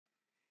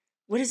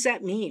what does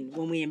that mean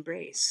when we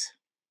embrace?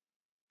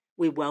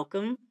 We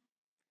welcome,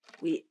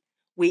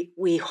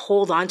 we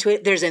hold on to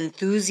it. There's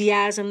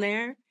enthusiasm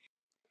there.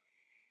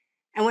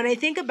 And when I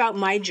think about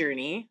my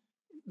journey,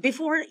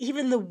 before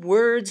even the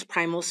words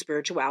primal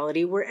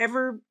spirituality were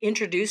ever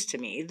introduced to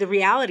me, the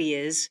reality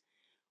is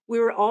we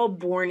were all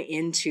born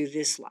into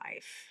this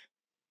life.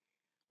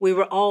 We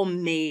were all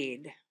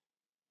made.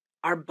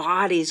 Our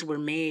bodies were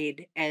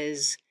made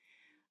as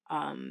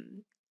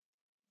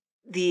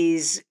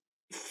these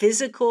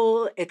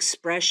physical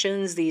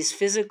expressions, these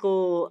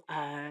physical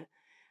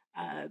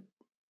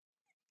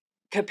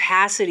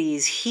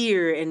capacities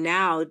here and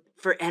now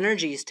for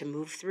energies to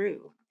move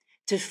through,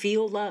 to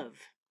feel love,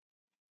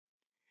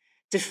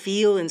 to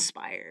feel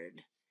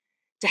inspired,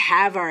 to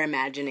have our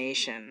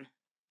imagination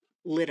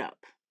lit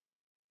up.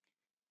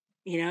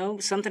 You know,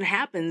 something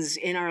happens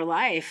in our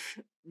life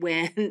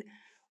when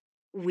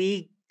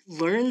we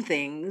learn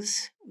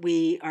things,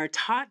 we are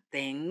taught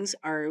things,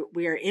 or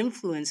we are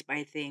influenced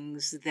by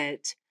things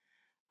that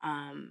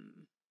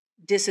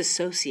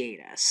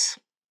disassociate us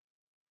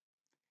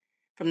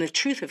from the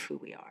truth of who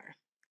we are.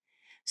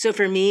 So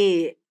for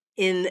me,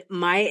 in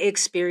my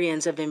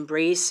experience of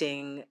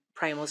embracing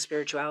primal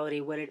spirituality,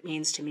 what it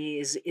means to me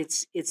is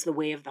it's the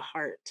way of the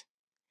heart.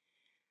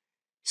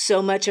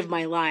 So much of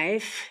my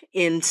life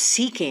in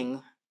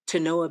seeking to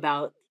know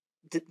about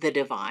the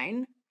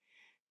divine,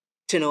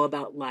 to know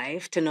about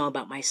life, to know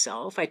about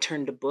myself, I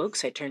turned to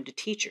books, I turned to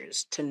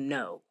teachers to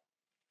know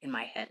in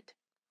my head.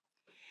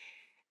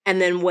 And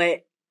then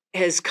what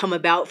has come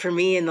about for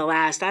me in the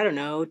last,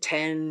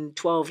 10,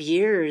 12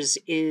 years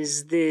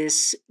is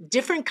this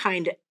different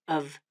kind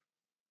of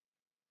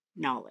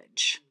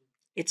knowledge.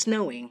 It's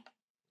knowing.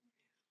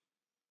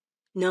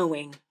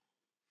 Knowing.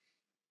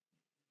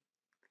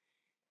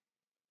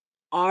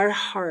 Our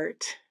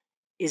heart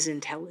is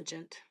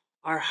intelligent.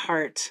 Our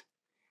heart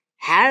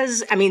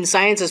has,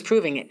 science is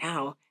proving it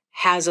now,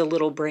 has a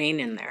little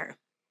brain in there,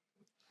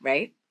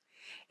 right?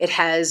 It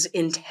has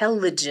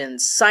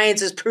intelligence.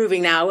 Science is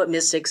proving now what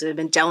mystics have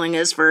been telling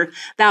us for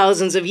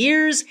thousands of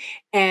years.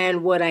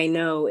 And what I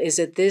know is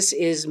that this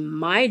is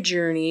my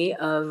journey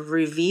of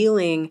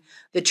revealing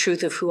the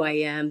truth of who I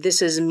am.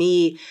 This is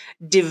me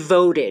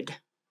devoted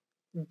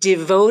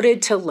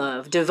to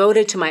love,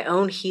 devoted to my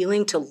own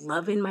healing, to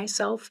loving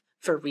myself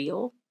for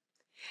real.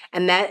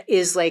 And that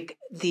is like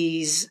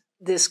this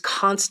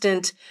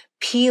constant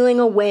peeling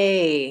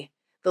away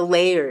the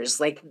layers,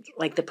 like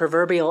the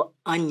proverbial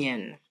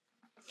onion.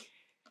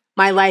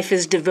 My life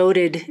is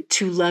devoted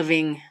to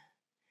loving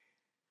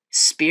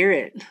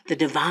spirit, the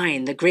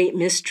divine, the great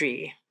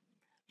mystery,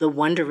 the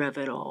wonder of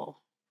it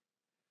all.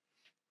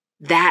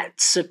 That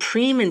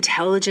supreme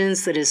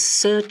intelligence that is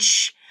so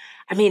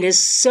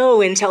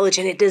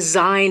intelligent. It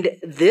designed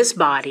this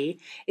body.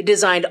 It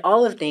designed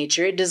all of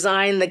nature. It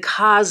designed the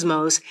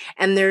cosmos.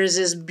 And there's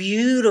this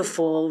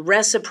beautiful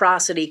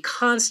reciprocity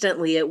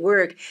constantly at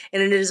work.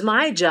 And it is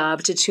my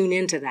job to tune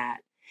into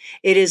that.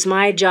 It is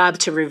my job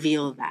to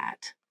reveal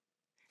that.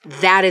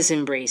 That is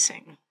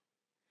embracing.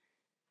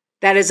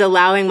 That is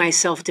allowing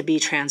myself to be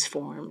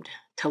transformed,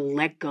 to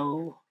let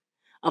go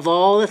of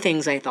all the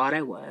things I thought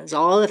I was,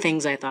 all the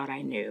things I thought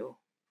I knew,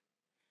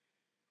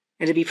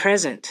 and to be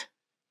present,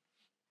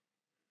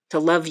 to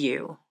love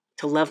you,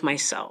 to love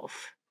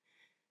myself,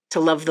 to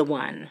love the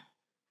one,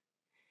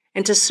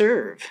 and to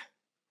serve.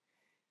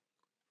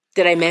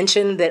 Did I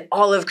mention that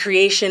all of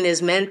creation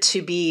is meant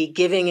to be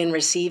giving and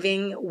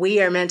receiving? We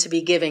are meant to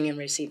be giving and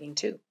receiving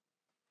too.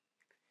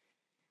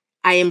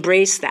 I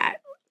embrace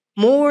that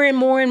more and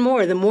more and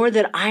more. The more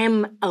that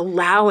I'm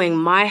allowing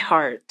my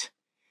heart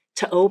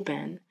to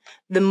open,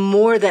 the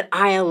more that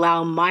I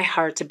allow my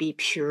heart to be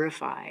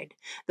purified,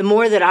 the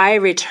more that I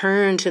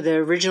return to the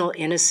original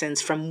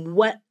innocence from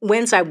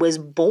whence I was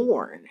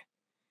born.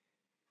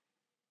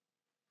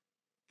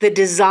 The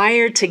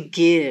desire to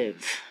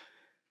give,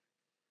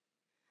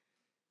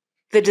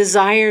 the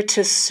desire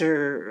to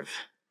serve,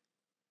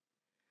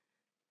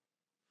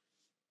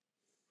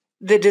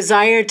 the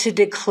desire to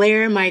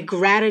declare my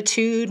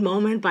gratitude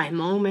moment by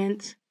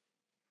moment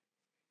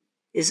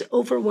is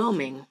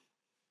overwhelming.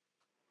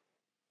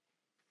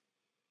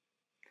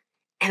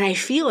 And I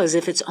feel as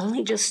if it's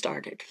only just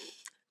started.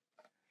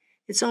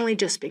 It's only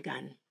just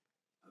begun.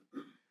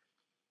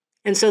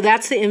 And so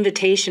that's the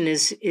invitation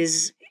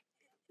is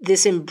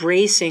this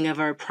embracing of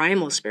our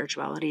primal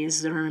spirituality,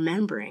 is the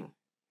remembering,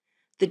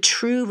 the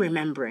true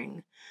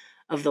remembering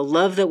of the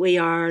love that we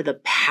are,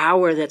 the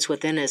power that's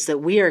within us, that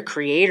we are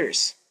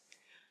creators.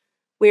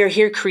 We are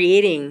here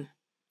creating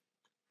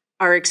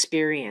our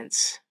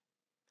experience.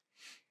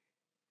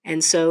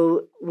 And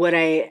so what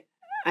I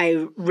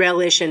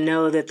relish and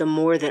know that the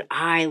more that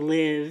I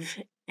live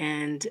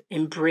and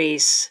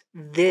embrace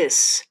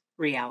this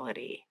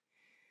reality,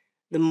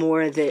 the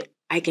more that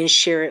I can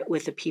share it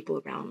with the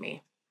people around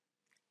me.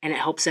 And it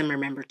helps them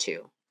remember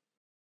too.